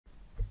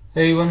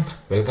Hey everyone,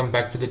 welcome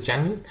back to the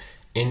channel.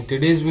 In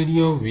today's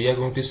video, we are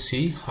going to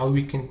see how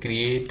we can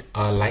create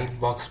a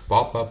Lightbox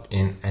pop-up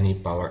in any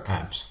Power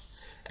Apps.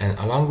 And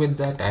along with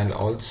that, I'll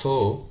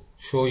also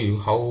show you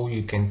how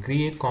you can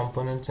create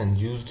components and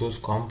use those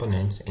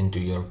components into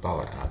your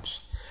Power Apps.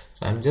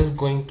 So I'm just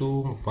going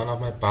to one of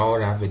my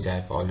Power App which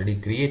I've already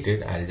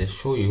created. I'll just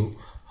show you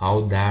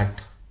how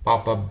that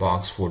pop-up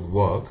box would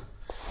work.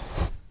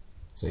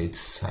 So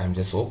I'm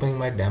just opening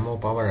my demo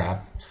Power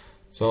App.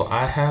 So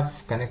I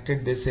have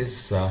connected this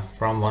is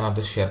from one of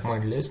the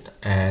SharePoint list,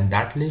 and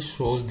that list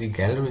shows the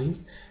gallery,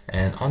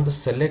 and on the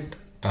select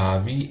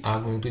we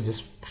are going to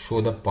just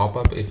show the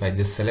pop-up. If I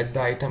just select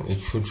the item, it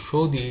should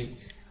show the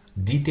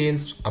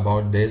details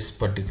about this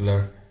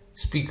particular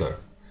speaker.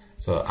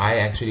 So I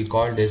actually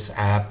called this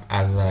app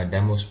as a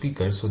demo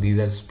speaker. So these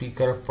are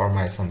speaker for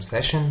my some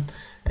session,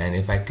 and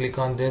if I click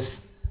on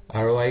this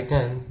arrow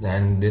icon,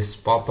 then this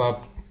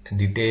pop-up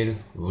detail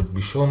would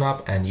be shown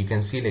up, and you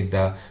can see like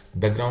the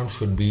background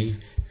should be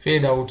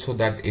fade out so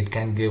that it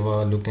can give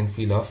a look and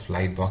feel of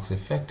Lightbox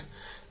effect.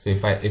 So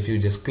if you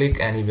just click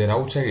anywhere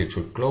outside, it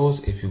should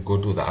close. If you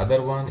go to the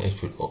other one, it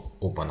should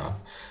open up.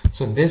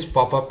 So this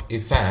pop-up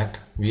effect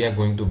we are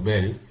going to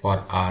build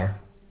for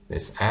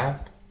this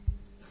app.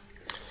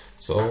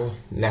 So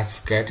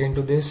let's get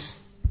into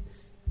this.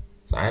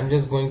 So I'm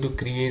just going to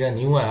create a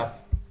new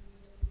app,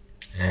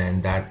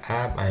 and that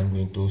app I'm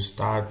going to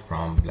start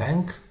from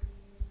blank.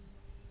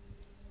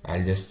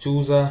 I'll just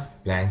choose a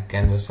blank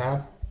canvas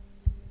app.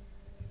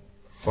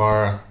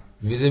 For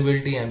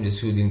visibility, I'm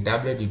just using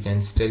tablet. You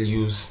can still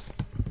use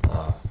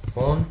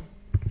phone.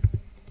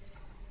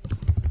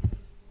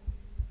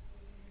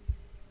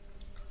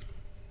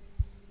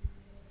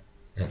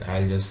 And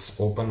I'll just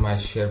open my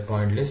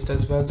SharePoint list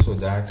as well so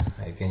that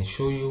I can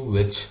show you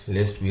which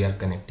list we are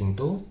connecting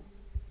to.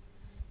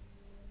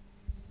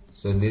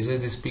 So this is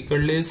the speaker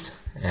list,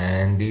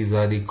 and these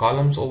are the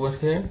columns over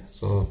here.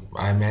 So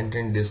I'm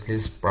entering this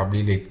list,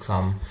 probably like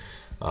some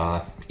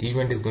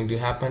event is going to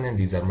happen, and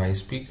these are my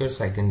speakers.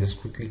 So I can just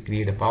quickly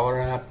create a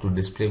Power App to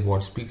display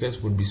what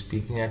speakers would be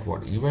speaking at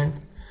what event.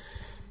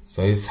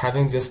 So it's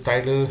having just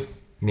title,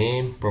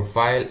 name,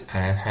 profile,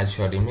 and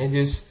headshot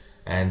images,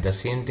 and the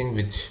same thing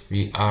which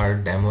we are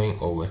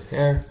demoing over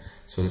here.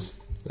 So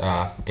this,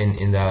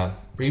 in the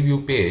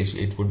preview page,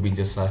 it would be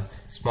just a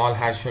small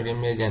headshot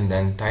image and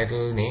then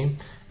title, name,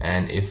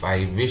 and if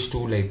I wish to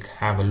like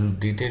have a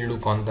detailed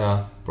look on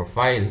the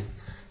profile,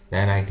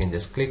 then I can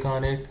just click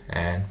on it,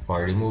 and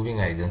for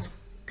removing I just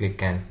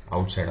click and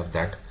outside of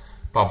that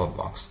pop-up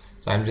box.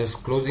 So I'm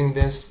just closing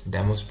this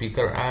demo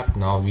speaker app.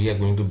 Now we are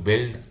going to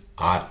build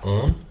our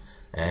own,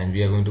 and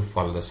we are going to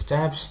follow the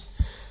steps.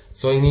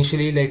 So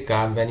initially, like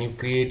when you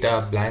create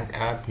a blank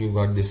app, you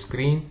got this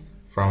screen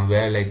from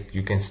where like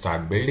you can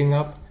start building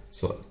up.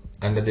 So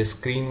under this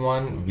screen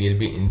one, we'll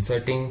be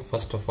inserting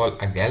first of all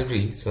a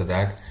gallery so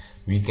that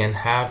we can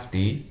have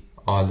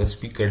all the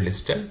speaker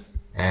listed,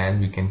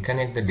 and we can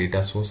connect the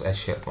data source as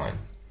SharePoint.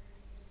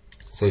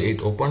 So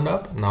it opened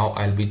up. Now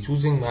I'll be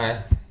choosing my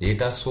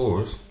data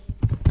source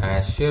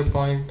as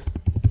SharePoint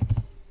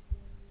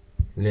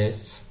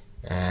lists,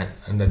 and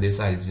under this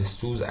I'll just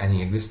choose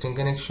any existing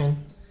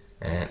connection,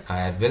 and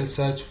I will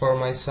search for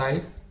my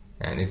site,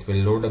 and it will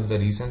load up the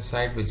recent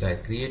site which I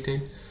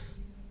created.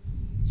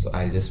 So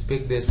I'll just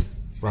pick this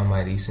from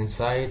my recent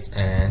sites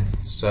and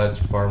search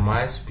for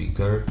my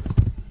speaker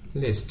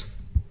list.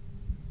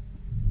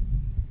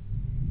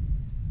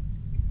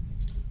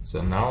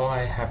 So now I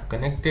have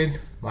connected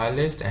my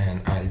list,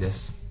 and I'll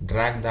just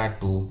drag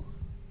that to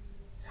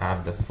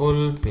have the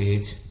full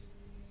page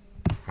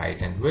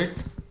height and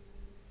width.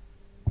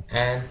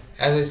 And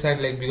as I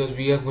said, like because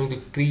we are going to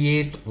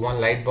create one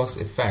Lightbox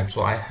effect,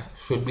 so I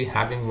should be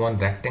having one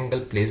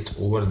rectangle placed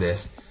over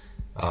this,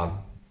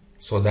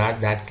 so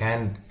that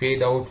can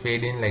fade out,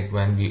 fade in like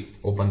when we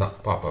open the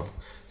pop-up.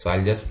 So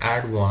I'll just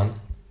add one,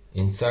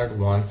 insert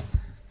one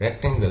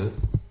rectangle,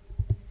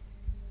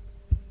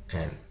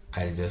 and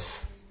I'll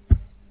just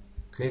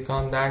click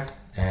on that,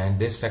 and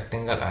this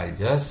rectangle I'll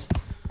just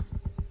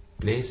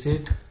place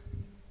it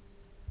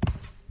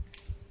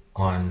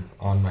on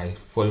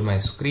my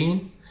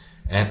screen,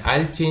 and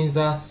I'll change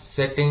the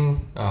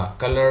setting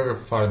color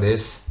for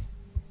this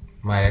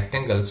my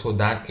rectangle so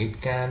that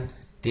it can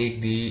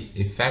take the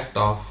effect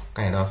of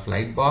kind of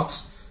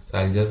Lightbox. So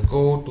I'll just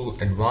go to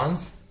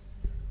advanced,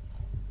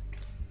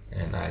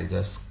 and I'll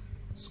just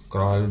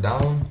scroll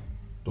down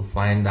to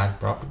find that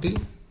property.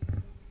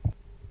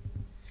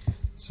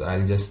 So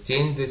I'll just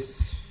change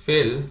this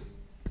fill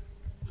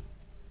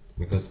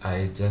because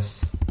I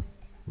just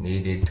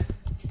need it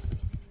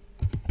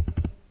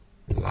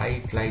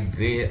light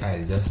gray.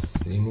 I'll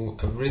just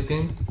remove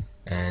everything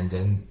and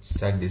then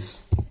set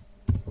this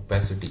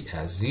opacity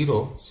as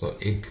 0, so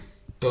it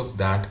took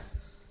that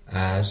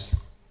as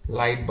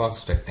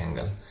Lightbox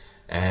rectangle.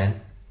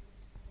 And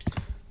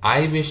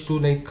I wish to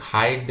like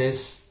hide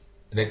this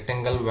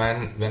rectangle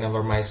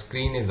whenever my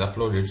screen is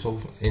uploaded.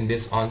 So in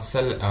this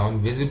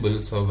on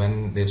visible, so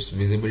when this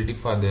visibility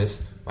for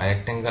this my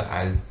rectangle,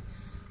 I'll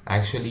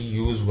actually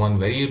use one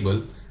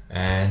variable,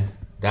 and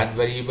that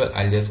variable,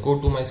 I'll just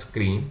go to my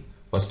screen.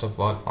 First of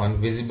all,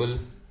 on visible,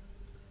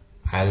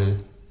 I'll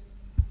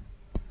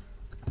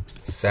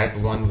set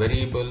one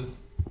variable,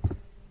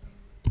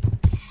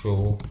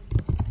 show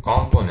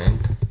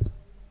component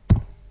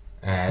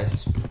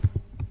as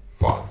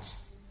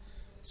false.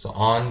 So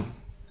on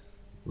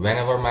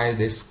whenever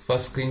this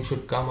first screen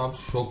should come up,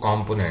 show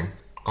component,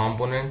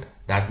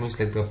 that means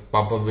like the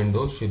pop-up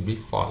window should be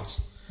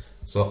false.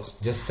 So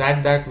just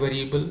set that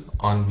variable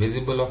on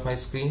visible of my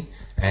screen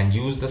and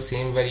use the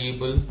same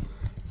variable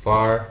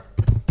for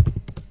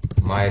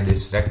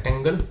this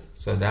rectangle,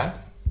 so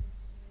that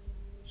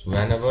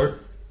whenever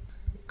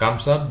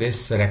comes up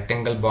this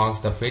rectangle box,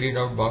 the faded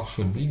out box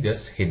should be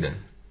just hidden.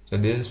 So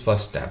this is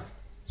first step.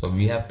 So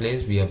we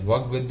have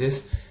worked with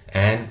this,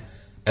 and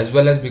as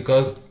well as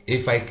because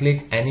if I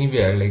click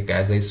anywhere, like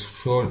as I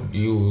showed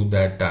you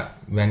that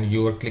when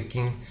you are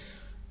clicking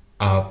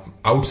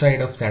outside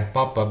of that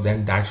pop-up,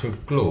 then that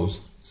should close.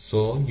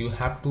 So you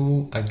have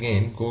to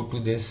again go to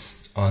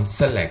this on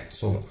select.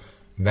 So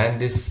when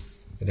this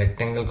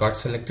rectangle got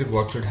selected,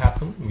 what should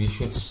happen? We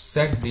should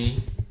set the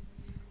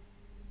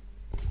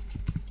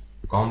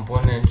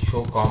component,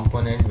 show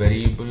component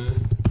variable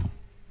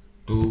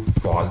to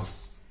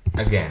false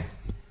again.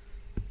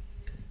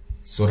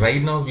 So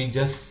right now we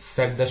just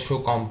set the show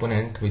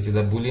component, which is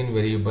a boolean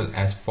variable,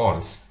 as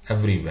false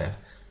everywhere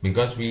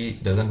because we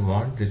doesn't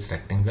want this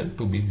rectangle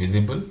to be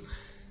visible,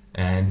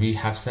 and we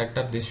have set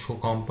up this show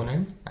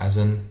component as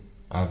a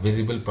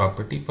visible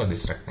property for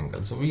this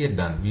rectangle. So we are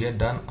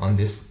done on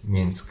this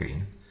main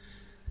screen.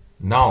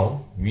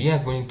 Now we are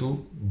going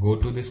to go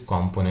to this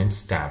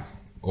components tab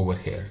over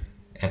here,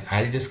 and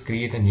I'll just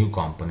create a new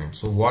component.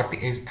 So what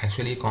is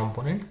actually a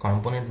component?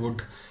 Component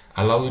would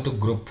allow you to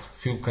group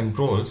few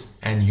controls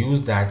and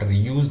use that,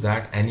 reuse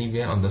that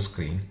anywhere on the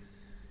screen.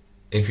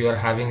 If you are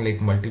having like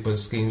multiple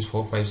screens,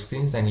 4-5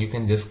 screens, then you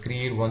can just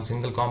create one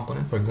single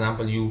component. For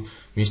example, you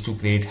wish to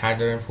create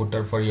header and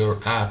footer for your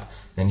app,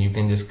 then you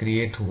can just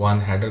create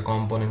one header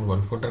component,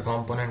 one footer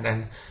component,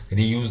 and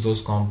reuse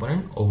those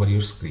components over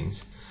your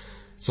screens.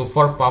 So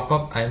for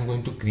pop-up, I am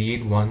going to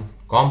create one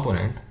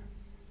component,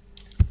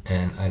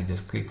 and I'll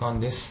just click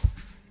on this,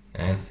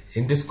 and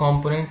in this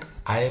component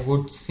I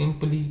would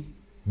simply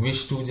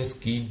wish to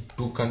just keep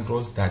two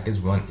controls, that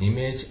is one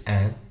image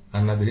and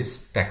another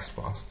is text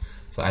box.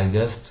 So I'll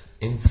just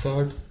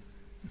insert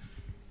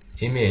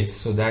image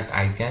so that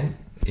I can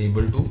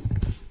able to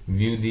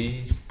view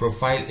the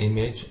profile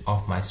image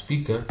of my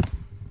speaker.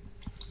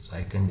 So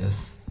I can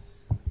just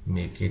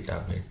make it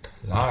a bit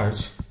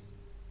large,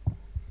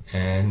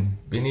 and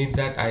beneath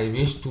that I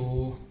wish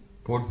to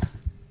put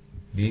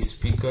the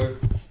speaker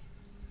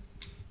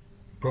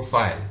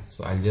profile.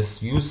 So I'll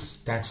just use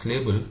text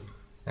label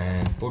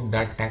and put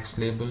that text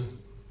label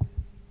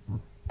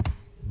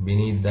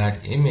beneath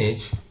that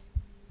image,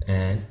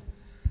 and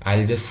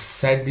I'll just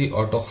set the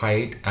auto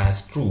height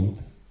as true.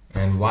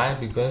 And why?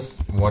 Because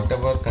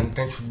whatever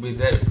content should be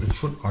there, it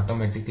should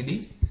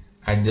automatically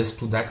adjust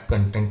to that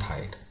content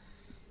height.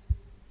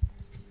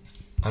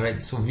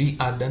 Alright, so we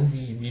are done.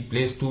 We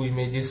place two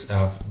images.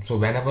 So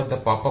whenever the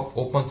pop-up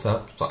opens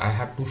up, so I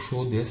have to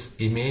show this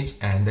image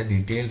and the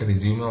detailed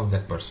resume of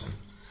that person.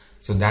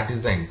 So that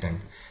is the intent.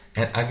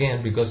 And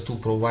again, because to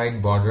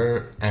provide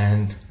border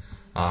and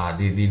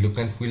the look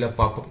and feel of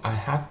pop-up, I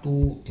have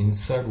to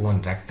insert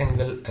one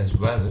rectangle as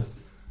well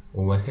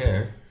over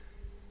here,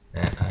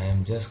 and I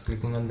am just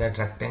clicking on that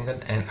rectangle.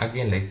 And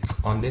again, like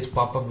on this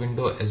pop-up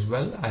window as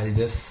well, I'll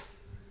just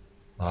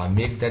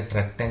make that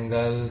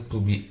rectangle to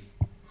be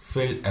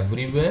filled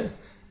everywhere.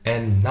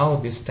 And now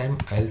this time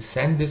I'll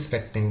send this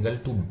rectangle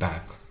to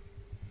back,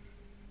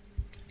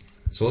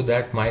 so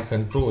that my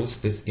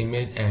controls, this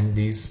image and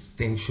these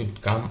things should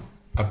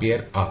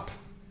appear up,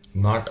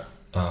 not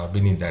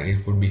beneath that.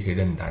 It would be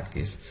hidden in that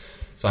case.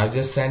 So I've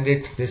just sent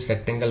this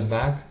rectangle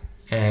back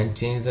and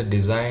change the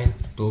design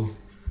to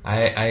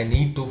I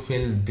need to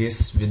fill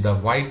this with the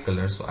white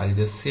color. So I'll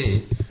just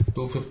say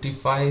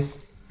 255,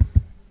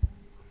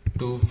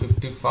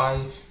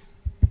 255,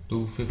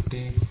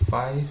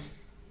 255,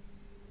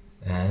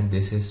 and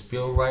this is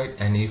pure white.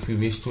 And if you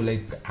wish to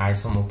like add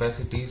some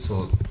opacity,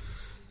 so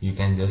you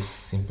can just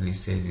simply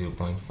say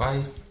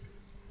 0.5.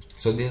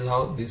 So this is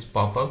how this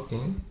pop-up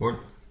thing would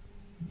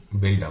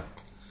build up.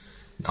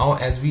 Now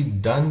as we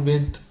done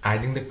with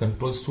adding the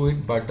controls to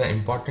it, but the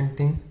important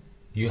thing,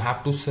 you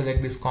have to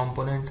select this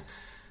component.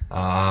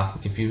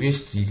 If you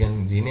wish, you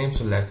can rename.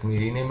 So let me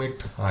rename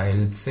it.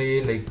 I'll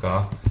say like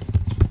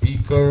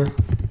speaker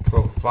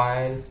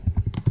profile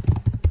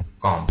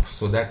comp,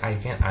 so that I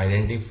can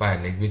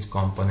identify like which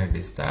component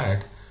is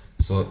that.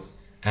 So,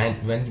 and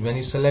when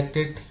you select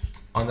it,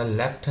 on the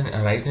left and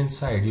right hand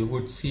side you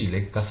would see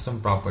like custom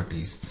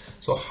properties.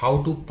 So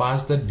how to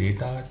pass the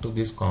data to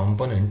this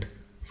component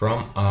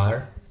from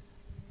our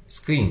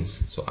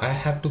screens? So I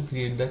have to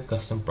create the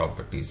custom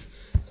properties.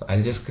 So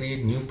I'll just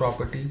create new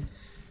property,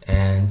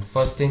 and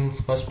first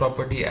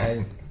property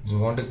I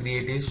want to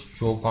create is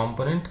show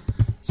component.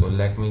 So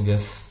let me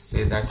just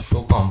say that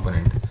show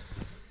component.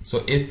 So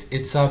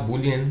it's a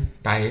boolean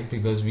type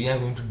because we are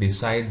going to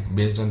decide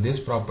based on this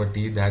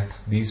property that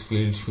these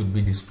fields should be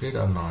displayed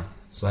or not.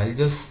 So I'll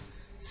just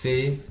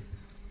say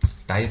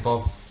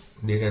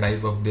data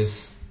type of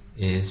this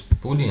is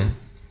boolean,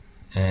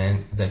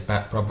 and the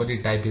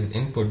property type is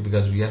input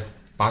because we are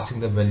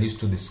passing the values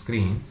to the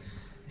screen,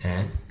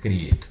 and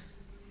create.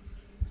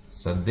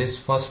 So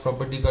this first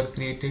property got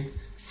created.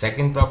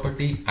 Second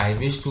property, I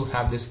wish to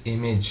have this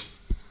image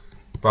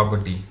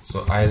property,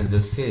 so I'll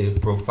just say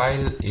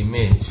profile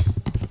image,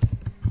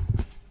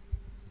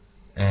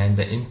 and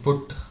the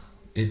input,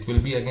 it will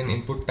be again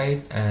input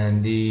type,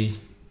 and the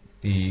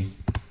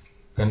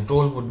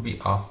control would be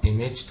of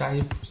image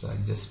type. So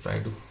I'll just try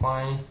to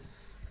find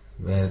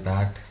where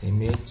that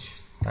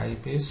image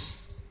type is.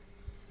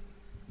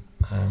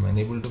 I'm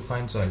unable to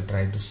find, so I'll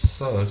try to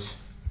search.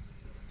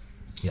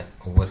 Yeah,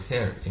 over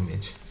here,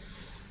 image.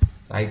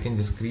 So I can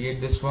just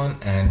create this one,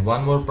 and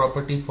one more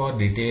property for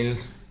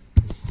detailed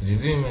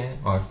resume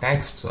or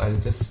text. So I'll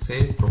just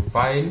say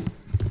profile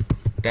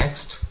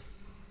text,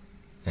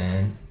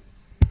 and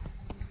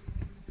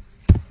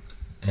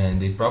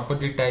the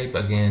property type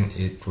again,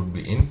 it would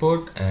be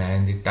input,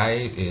 and the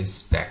type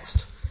is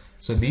text.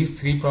 So these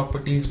three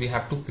properties we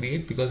have to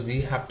create because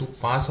we have to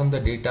pass on the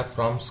data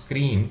from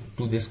screen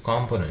to this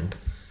component,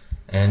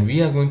 and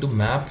we are going to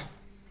map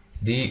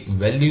the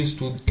values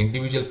to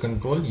individual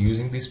control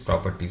using these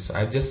properties. So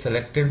I've just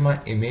selected my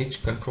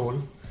image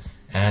control,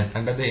 and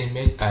under the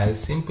image I'll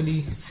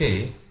simply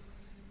say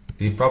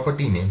the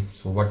property name.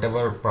 So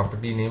whatever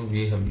property name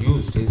we have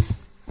used is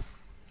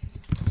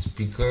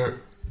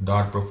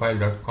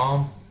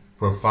speaker.profile.com.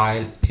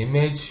 Profile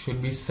image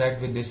should be set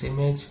with this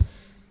image.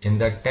 In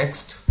the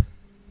text,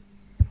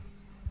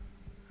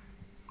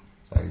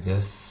 so I'll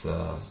just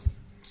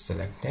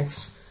select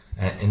text,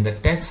 and in the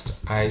text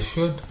I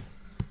should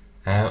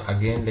have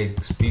again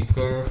like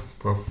speaker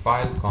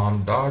profile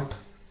com dot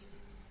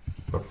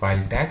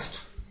profile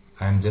text.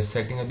 I'm just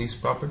setting up these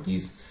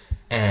properties,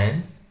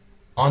 and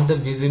on the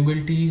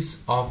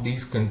visibilities of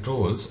these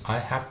controls I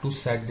have to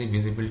set the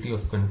visibility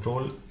of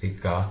control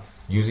like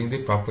using the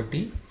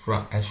property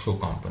from as show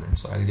component.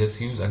 So I'll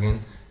just use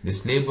again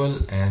this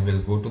label, and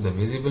we'll go to the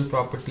visible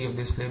property of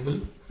this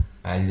label.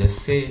 I'll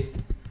just say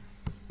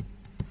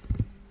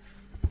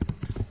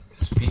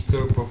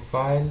speaker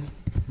profile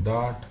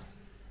dot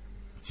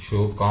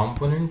show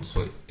component.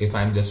 So if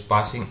I'm just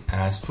passing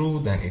as true,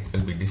 then it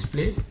will be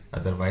displayed,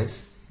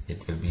 otherwise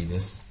it will be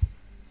just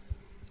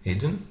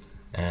hidden.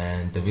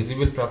 And the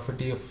visible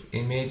property of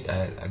image,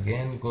 I'll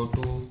again go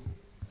to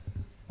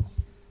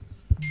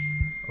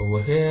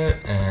over here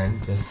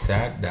and just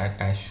set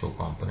that as show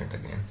component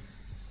again.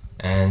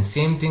 And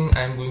same thing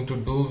I'm going to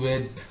do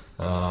with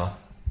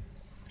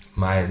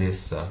my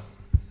this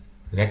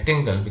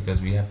rectangle, because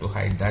we have to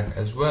hide that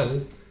as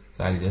well.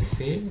 So I'll just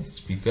say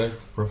speaker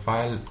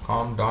profile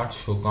com dot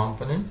show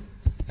component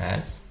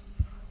as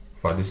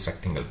for this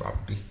rectangle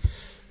property.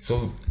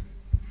 So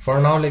for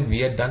now, like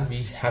we are done,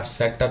 we have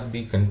set up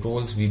the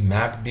controls, we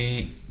mapped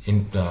the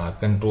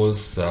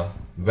controls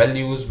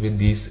values with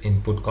these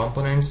input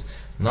components.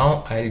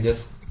 Now I'll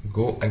just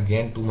go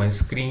again to my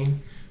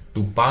screen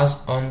to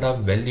pass on the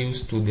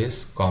values to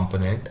this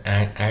component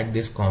and add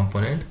this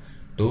component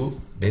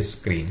to this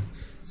screen.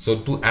 So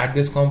to add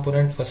this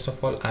component, first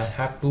of all I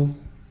have to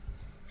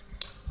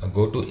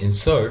go to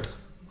insert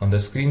on the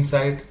screen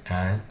side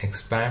and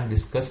expand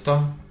this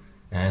custom,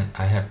 and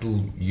I have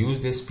to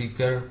use this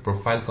speaker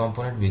profile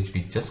component which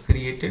we just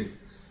created.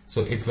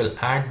 So it will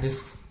add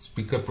this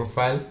speaker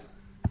profile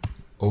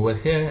over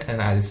here,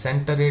 and I'll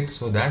center it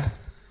so that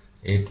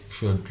it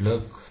should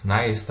look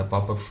nice, the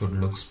pop-up should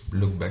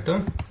look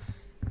better,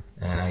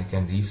 and I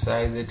can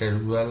resize it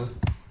as well.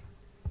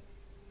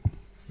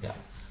 Yeah,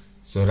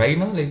 so right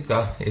now like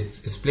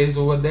it's placed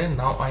over there.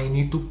 Now I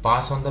need to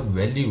pass on the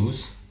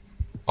values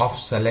of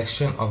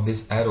selection of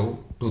this arrow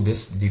to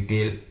this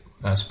detail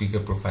speaker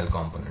profile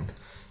component.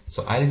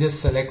 So I'll just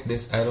select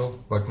this arrow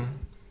button,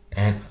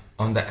 and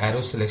on the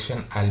arrow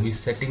selection I'll be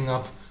setting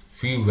up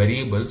few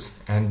variables,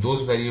 and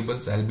those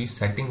variables I'll be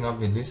setting up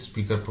with this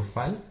speaker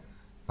profile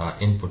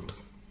input.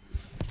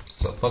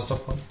 So first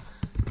of all,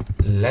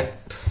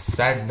 let's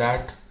set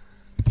that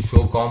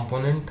show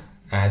component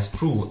as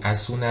true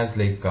as soon as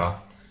like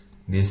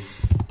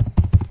this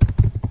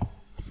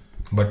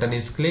button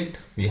is clicked.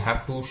 We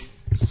have to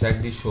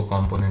set the show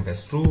component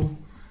as true.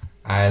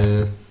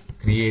 I'll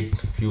create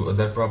few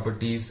other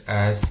properties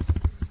as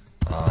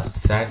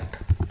set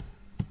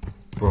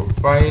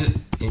profile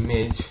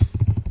image.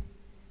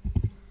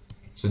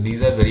 So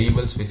these are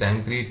variables which I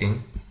am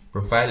creating.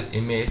 Profile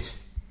image,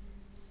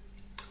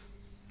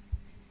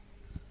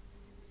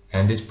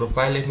 and this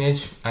profile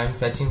image I am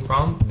fetching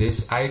from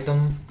this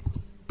item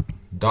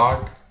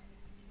dot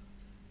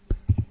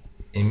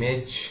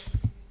image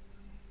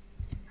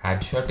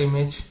headshot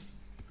image.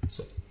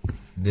 So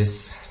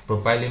this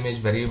profile image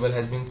variable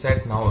has been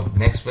set. Now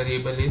next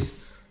variable is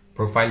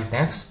profile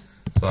text.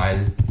 So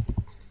I'll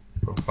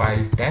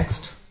profile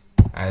text,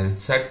 I'll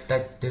set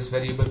that this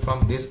variable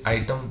from this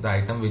item, the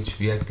item which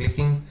we are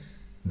clicking,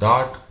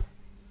 dot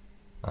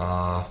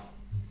uh,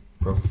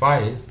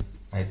 profile.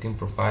 I think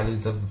profile is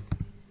the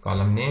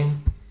column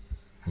name.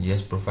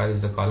 Yes, profile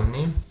is the column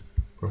name,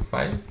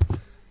 profile.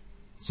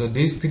 So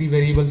these three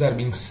variables are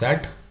being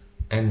set,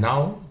 and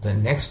now the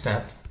next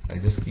step, I'll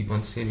just keep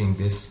on saving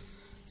this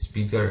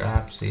speaker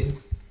app save.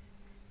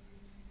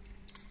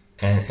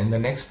 And in the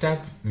next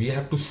step, we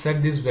have to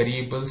set these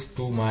variables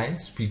to my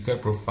speaker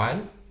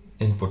profile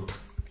input.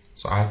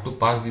 So I have to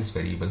pass this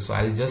variable. So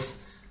I'll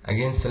just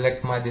again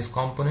select this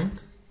component,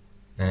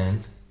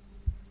 and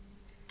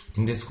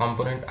in this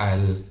component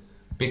I'll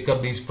pick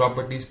up these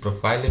properties,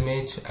 profile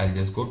image. I'll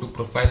just go to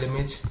profile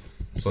image.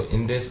 So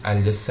in this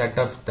I'll just set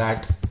up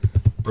that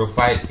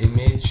profile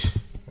image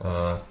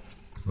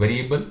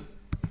variable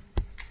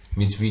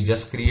which we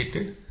just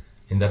created.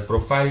 In the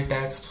profile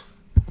text,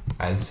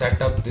 I'll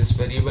set up this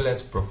variable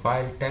as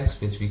profile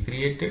text which we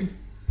created,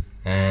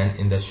 and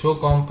in the show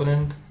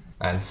component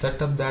I'll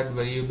set up that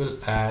variable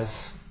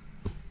as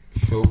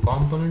show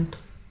component.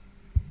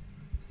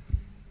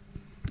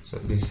 So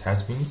this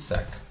has been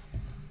set.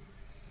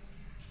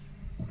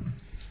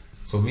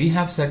 So we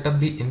have set up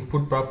the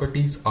input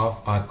properties of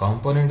our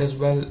component as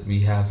well.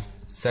 We have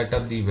set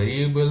up the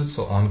variables.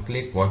 So on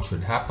click, what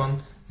should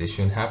happen? This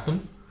should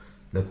happen.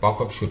 The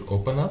pop-up should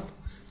open up.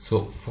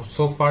 So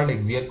far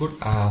like we are good.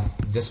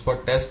 Just for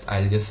test,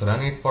 I'll just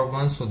run it for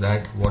once so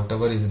that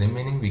whatever is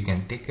remaining we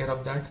can take care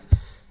of that.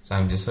 So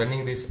I'm just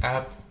running this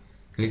app,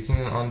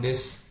 clicking on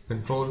this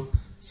control.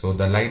 So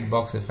the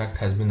Lightbox effect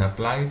has been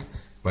applied,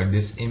 but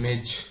this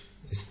image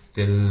is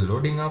still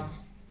loading up.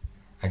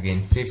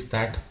 Again, fix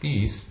that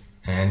piece,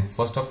 and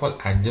first of all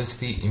adjust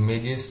the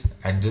images,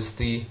 adjust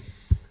the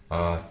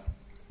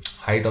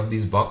height of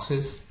these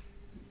boxes,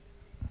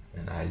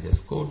 and I'll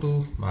just go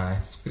to my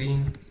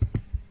screen.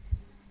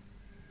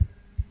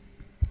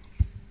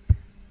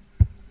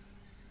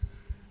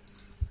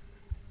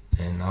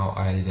 And now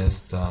I'll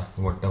just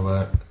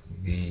whatever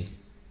the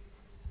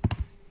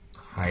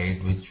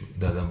height which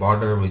the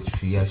border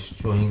which we are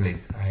showing,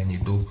 like I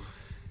need to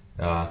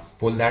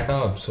pull that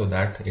up so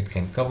that it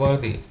can cover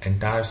the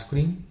entire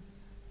screen.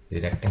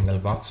 The rectangle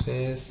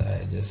boxes,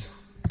 I just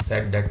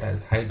set that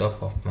as height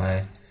of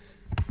my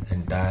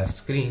entire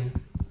screen.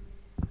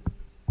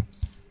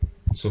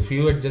 So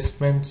few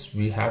adjustments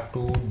we have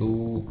to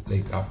do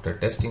like after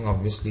testing,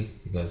 obviously,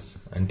 because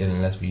until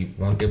unless we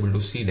won't able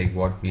to see like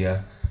what we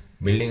are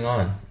building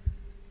on.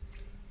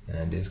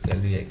 And this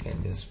gallery I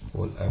can just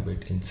pull a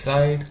bit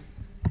inside,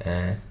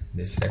 and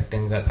this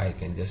rectangle I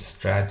can just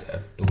stretch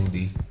up to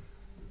the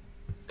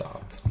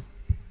top.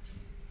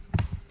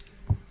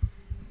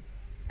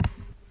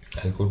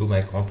 I'll go to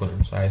my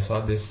component. So I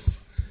saw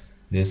this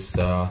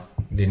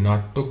did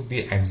not took the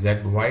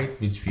exact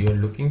white which we are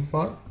looking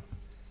for.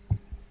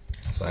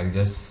 So I'll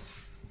just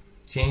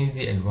change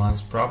the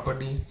advanced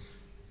property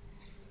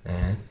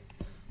and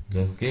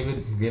just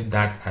give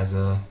that as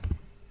a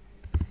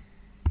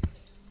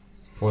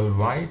full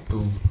white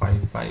to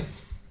 55,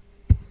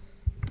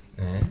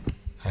 and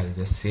I'll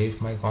just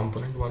save my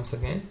component once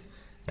again,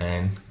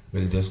 and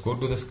we'll just go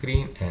to the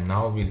screen, and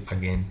now we'll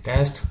again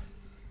test.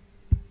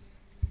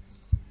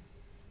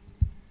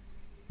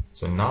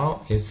 So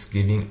now it's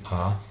giving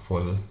a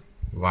full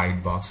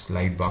white box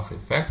Lightbox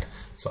effect.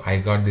 So I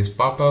got this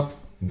pop-up,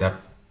 the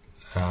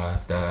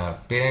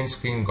parent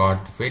screen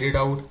got faded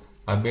out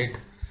a bit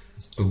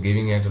to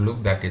giving it a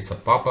look that it's a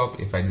pop-up.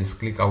 If I just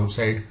click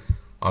outside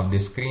of the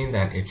screen,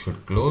 then it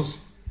should close.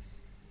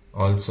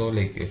 Also,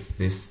 like if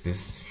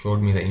this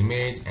showed me the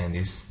image and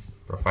this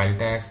profile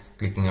text,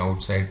 clicking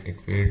outside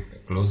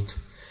it closed.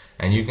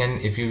 And you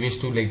can, if you wish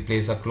to like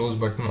place a close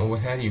button over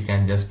here, you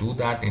can just do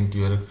that into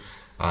your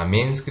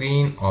main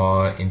screen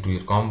or into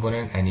your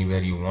component anywhere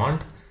you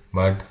want.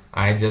 But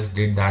I just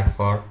did that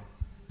for,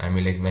 I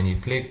mean, like when you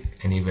click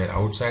anywhere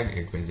outside,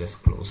 it will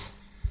just close.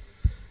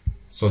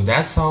 So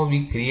that's how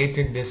we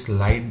created this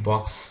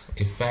Lightbox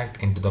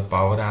effect into the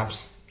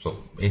PowerApps.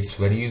 So it's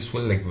very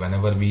useful, like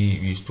whenever we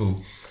used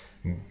to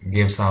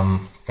give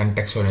some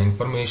contextual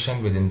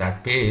information within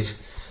that page,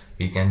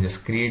 we can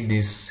just create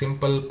these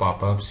simple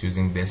pop-ups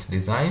using this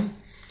design.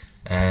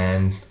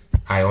 And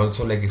I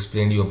also like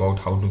explained you about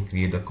how to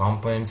create the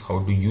components, how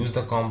to use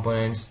the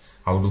components,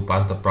 how to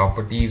pass the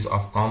properties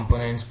of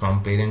components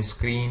from parent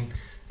screen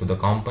to the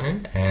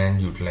component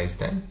and utilize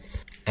them.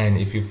 And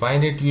if you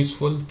find it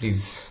useful,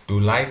 please do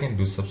like and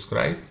do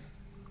subscribe.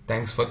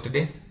 Thanks for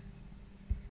today.